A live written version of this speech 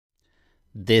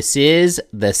This is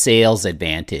the Sales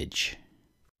Advantage.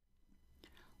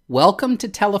 Welcome to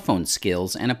Telephone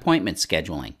Skills and Appointment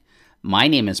Scheduling. My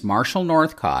name is Marshall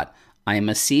Northcott. I am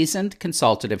a seasoned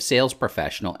consultative sales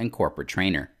professional and corporate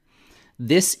trainer.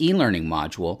 This e-learning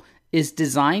module is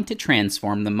designed to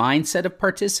transform the mindset of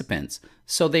participants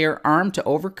so they are armed to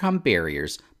overcome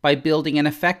barriers by building an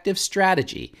effective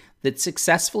strategy that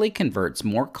successfully converts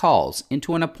more calls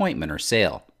into an appointment or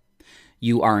sale.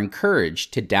 You are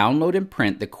encouraged to download and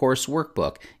print the course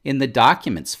workbook in the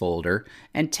Documents folder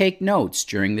and take notes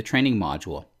during the training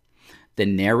module. The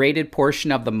narrated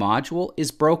portion of the module is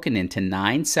broken into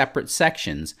 9 separate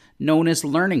sections known as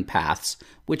learning paths,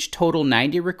 which total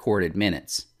 90 recorded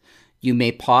minutes. You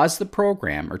may pause the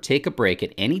program or take a break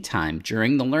at any time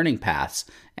during the learning paths,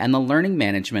 and the learning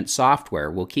management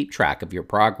software will keep track of your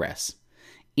progress.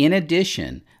 In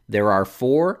addition, there are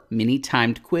 4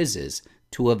 mini-timed quizzes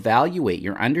to evaluate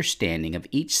your understanding of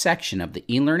each section of the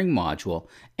e-learning module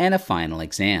and a final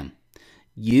exam.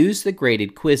 Use the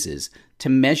graded quizzes to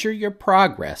measure your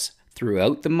progress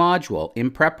throughout the module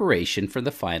in preparation for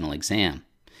the final exam.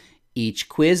 Each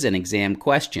quiz and exam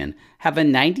question have a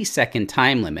 90-second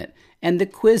time limit, and the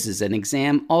quizzes and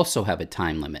exam also have a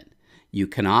time limit. You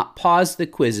cannot pause the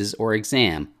quizzes or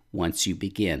exam once you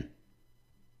begin.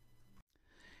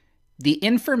 The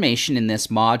information in this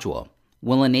module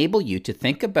will enable you to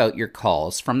think about your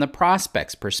calls from the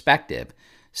prospect's perspective,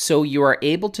 so you are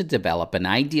able to develop an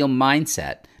ideal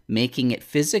mindset, making it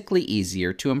physically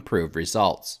easier to improve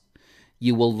results.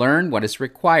 You will learn what is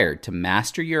required to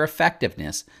master your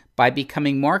effectiveness by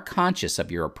becoming more conscious of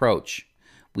your approach.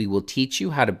 We will teach you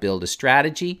how to build a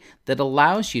strategy that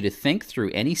allows you to think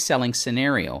through any selling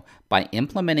scenario by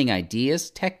implementing ideas,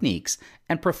 techniques,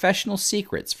 and professional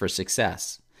secrets for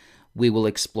success. We will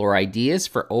explore ideas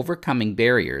for overcoming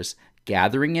barriers,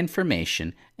 gathering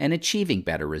information, and achieving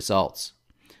better results.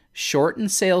 Shorten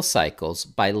sales cycles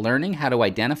by learning how to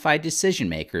identify decision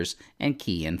makers and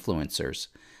key influencers.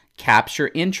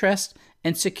 Capture interest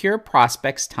and secure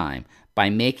prospects' time by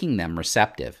making them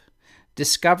receptive.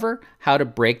 Discover how to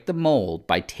break the mold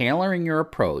by tailoring your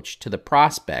approach to the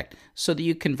prospect so that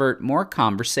you convert more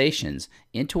conversations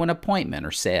into an appointment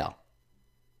or sale.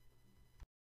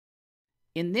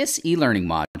 In this e-learning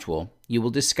module, you will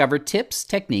discover tips,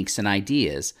 techniques, and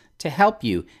ideas to help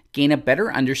you gain a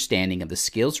better understanding of the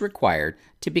skills required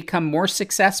to become more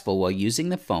successful while using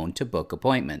the phone to book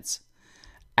appointments.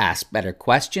 Ask better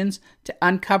questions to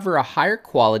uncover a higher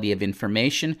quality of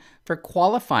information for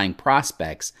qualifying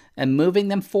prospects and moving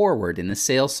them forward in the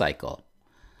sales cycle.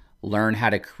 Learn how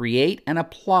to create and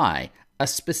apply a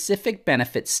specific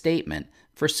benefit statement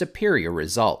for superior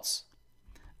results.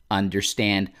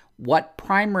 Understand what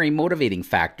primary motivating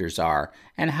factors are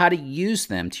and how to use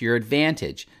them to your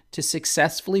advantage to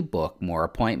successfully book more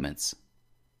appointments.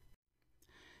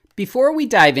 Before we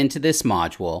dive into this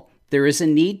module, there is a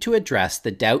need to address the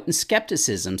doubt and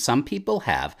skepticism some people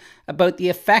have about the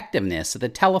effectiveness of the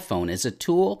telephone as a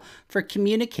tool for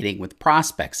communicating with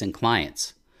prospects and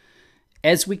clients.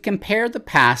 As we compare the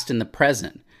past and the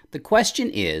present, the question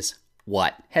is,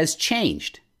 what has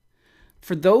changed?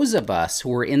 For those of us who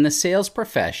were in the sales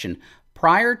profession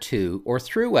prior to or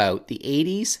throughout the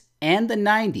 80s and the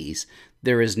 90s,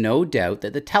 there is no doubt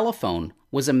that the telephone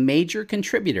was a major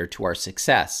contributor to our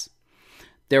success.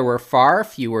 There were far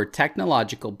fewer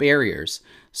technological barriers,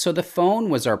 so the phone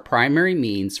was our primary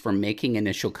means for making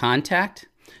initial contact,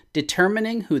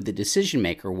 determining who the decision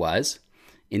maker was,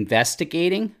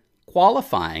 investigating,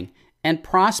 qualifying, and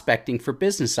prospecting for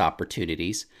business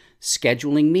opportunities,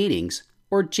 scheduling meetings,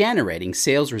 or generating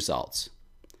sales results.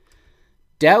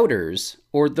 Doubters,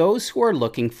 or those who are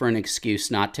looking for an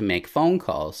excuse not to make phone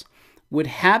calls, would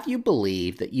have you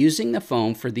believe that using the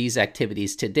phone for these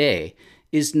activities today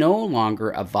is no longer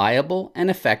a viable and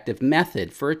effective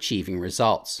method for achieving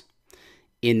results.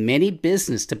 In many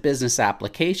business-to-business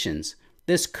applications,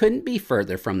 this couldn't be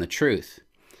further from the truth.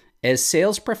 As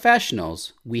sales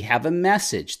professionals, we have a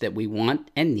message that we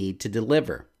want and need to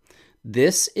deliver.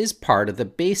 This is part of the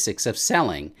basics of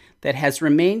selling that has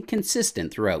remained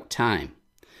consistent throughout time.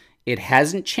 It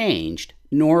hasn't changed,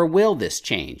 nor will this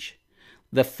change.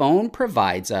 The phone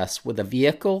provides us with a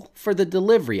vehicle for the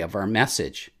delivery of our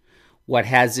message. What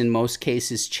has in most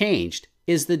cases changed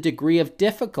is the degree of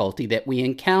difficulty that we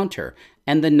encounter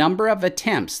and the number of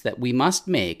attempts that we must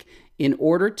make in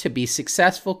order to be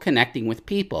successful connecting with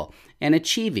people and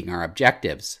achieving our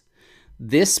objectives.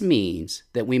 This means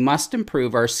that we must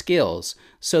improve our skills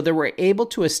so that we're able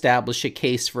to establish a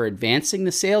case for advancing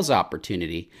the sales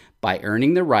opportunity by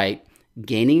earning the right,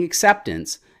 gaining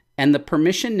acceptance, and the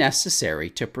permission necessary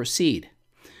to proceed.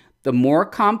 The more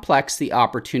complex the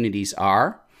opportunities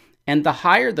are, and the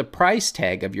higher the price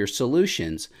tag of your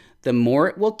solutions, the more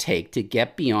it will take to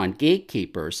get beyond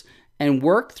gatekeepers and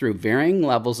work through varying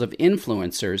levels of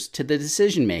influencers to the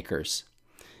decision makers.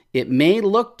 It may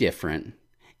look different,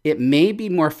 it may be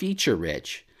more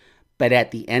feature-rich, but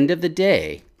at the end of the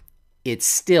day, it's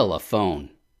still a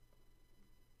phone.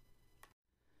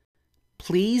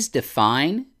 Please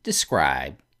define,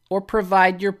 describe, or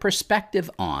provide your perspective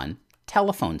on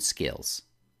telephone skills.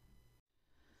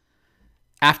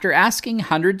 After asking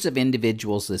hundreds of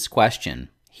individuals this question,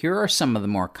 here are some of the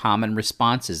more common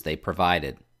responses they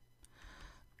provided.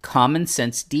 Common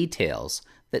sense details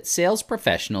that sales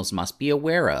professionals must be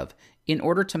aware of in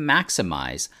order to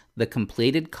maximize the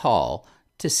completed call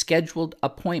to scheduled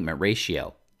appointment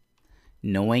ratio.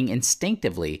 Knowing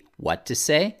instinctively what to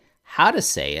say, how to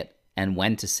say it, and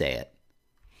when to say it.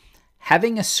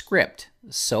 Having a script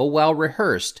so well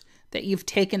rehearsed that you've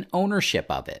taken ownership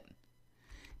of it.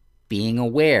 Being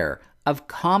aware of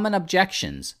common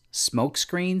objections,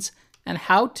 smokescreens, and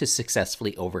how to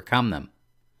successfully overcome them.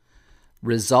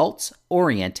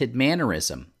 Results-oriented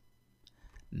mannerism.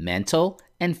 Mental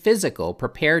and physical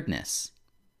preparedness.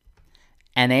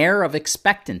 An air of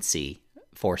expectancy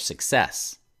for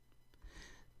success.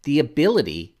 The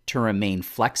ability to remain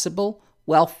flexible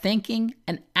while thinking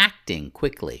and acting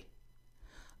quickly.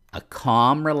 A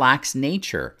calm, relaxed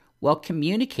nature while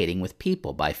communicating with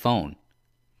people by phone.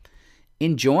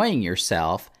 Enjoying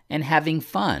yourself and having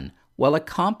fun while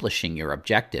accomplishing your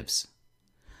objectives.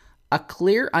 A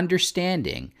clear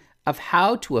understanding of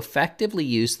how to effectively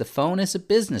use the phone as a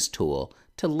business tool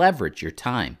to leverage your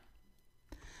time.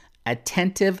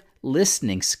 Attentive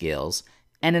listening skills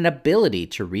and an ability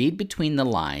to read between the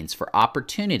lines for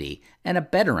opportunity and a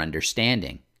better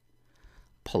understanding.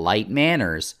 Polite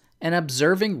manners and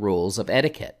observing rules of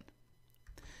etiquette.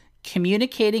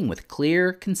 Communicating with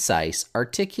clear, concise,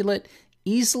 articulate,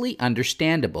 easily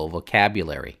understandable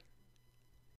vocabulary.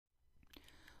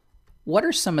 What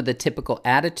are some of the typical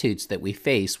attitudes that we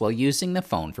face while using the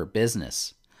phone for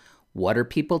business? What are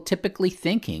people typically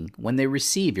thinking when they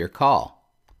receive your call?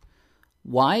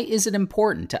 Why is it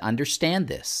important to understand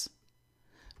this?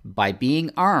 By being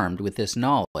armed with this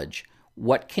knowledge,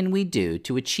 what can we do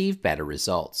to achieve better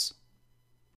results?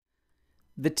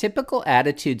 The typical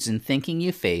attitudes and thinking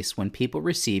you face when people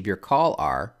receive your call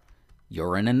are,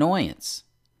 "You're an annoyance,"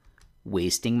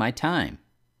 "Wasting my time,"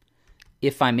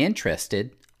 "If I'm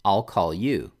interested, I'll call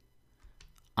you,"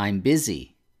 "I'm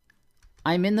busy,"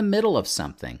 "I'm in the middle of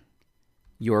something,"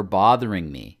 "You're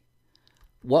bothering me,"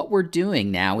 "What we're doing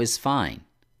now is fine,"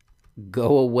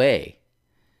 "Go away."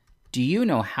 Do you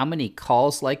know how many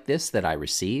calls like this that I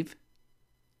receive?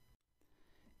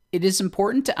 It is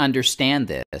important to understand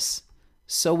this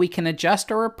so we can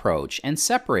adjust our approach and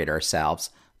separate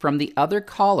ourselves from the other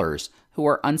callers who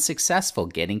are unsuccessful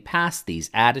getting past these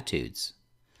attitudes,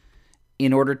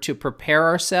 in order to prepare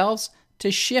ourselves to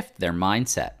shift their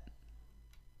mindset.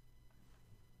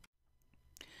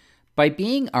 By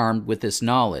being armed with this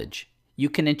knowledge, you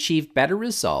can achieve better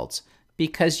results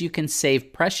because you can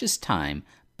save precious time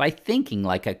by thinking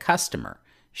like a customer,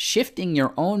 shifting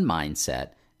your own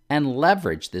mindset, and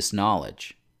leverage this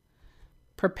knowledge.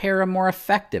 Prepare a more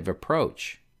effective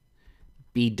approach.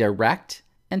 Be direct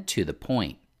and to the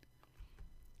point.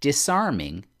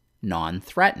 Disarming,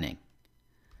 non-threatening.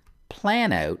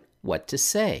 Plan out what to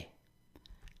say.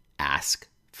 Ask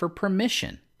for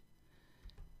permission.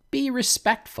 Be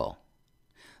respectful.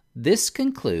 This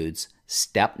concludes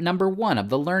step number 1 of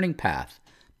the learning path.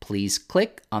 Please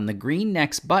click on the green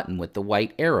Next button with the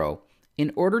white arrow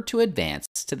in order to advance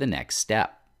to the next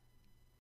step.